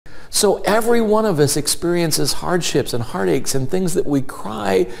So every one of us experiences hardships and heartaches and things that we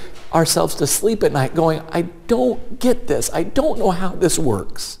cry ourselves to sleep at night going, I don't get this. I don't know how this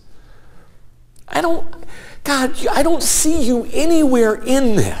works. God, I don't see you anywhere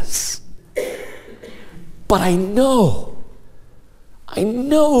in this. But I know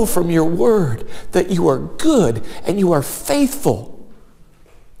from your word that you are good and you are faithful.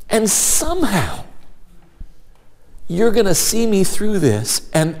 And somehow you're going to see me through this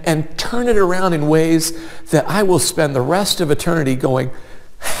and turn it around in ways that I will spend the rest of eternity going,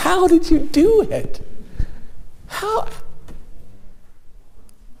 how did you do it? How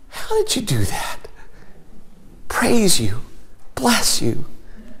did you do that? Praise you. Bless you.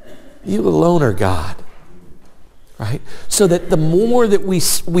 You alone are God. Right? So that the more that we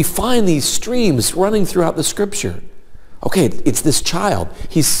find these streams running throughout the Scripture, okay, it's this child.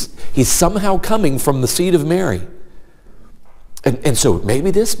 He's somehow coming from the seed of Mary. And so maybe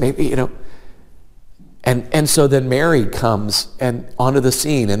this, maybe, you know. And so then Mary comes and onto the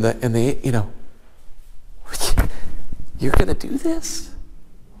scene and the you know, you're going to do this?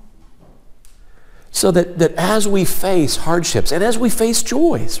 So that as we face hardships and as we face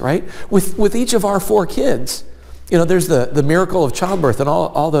joys, right, with each of our 4 kids, you know, there's the miracle of childbirth and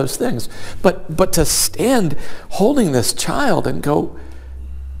all those things. But to stand holding this child and go,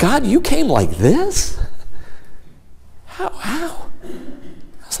 God, you came like this?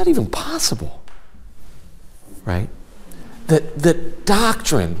 How's that even possible? Right? That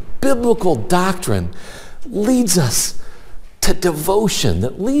doctrine, biblical doctrine, leads us to devotion,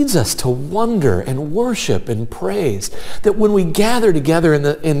 that leads us to wonder and worship and praise. That when we gather together in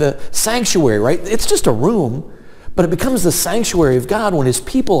the sanctuary, right? It's just a room, but it becomes the sanctuary of God when his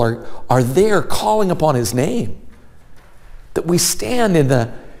people are there calling upon his name. That we stand in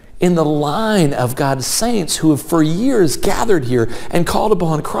the line of God's saints who have for years gathered here and called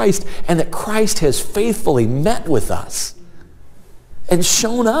upon Christ, and that Christ has faithfully met with us and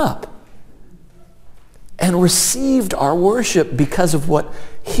shown up and received our worship because of what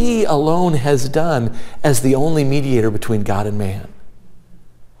he alone has done as the only mediator between God and man.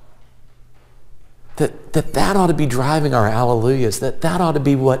 That ought to be driving our hallelujahs. That ought to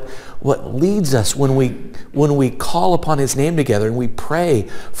be what leads us when we call upon his name together and we pray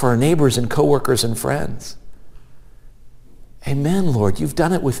for our neighbors and coworkers and friends. Amen, Lord. You've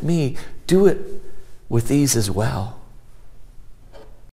done it with me. Do it with these as well.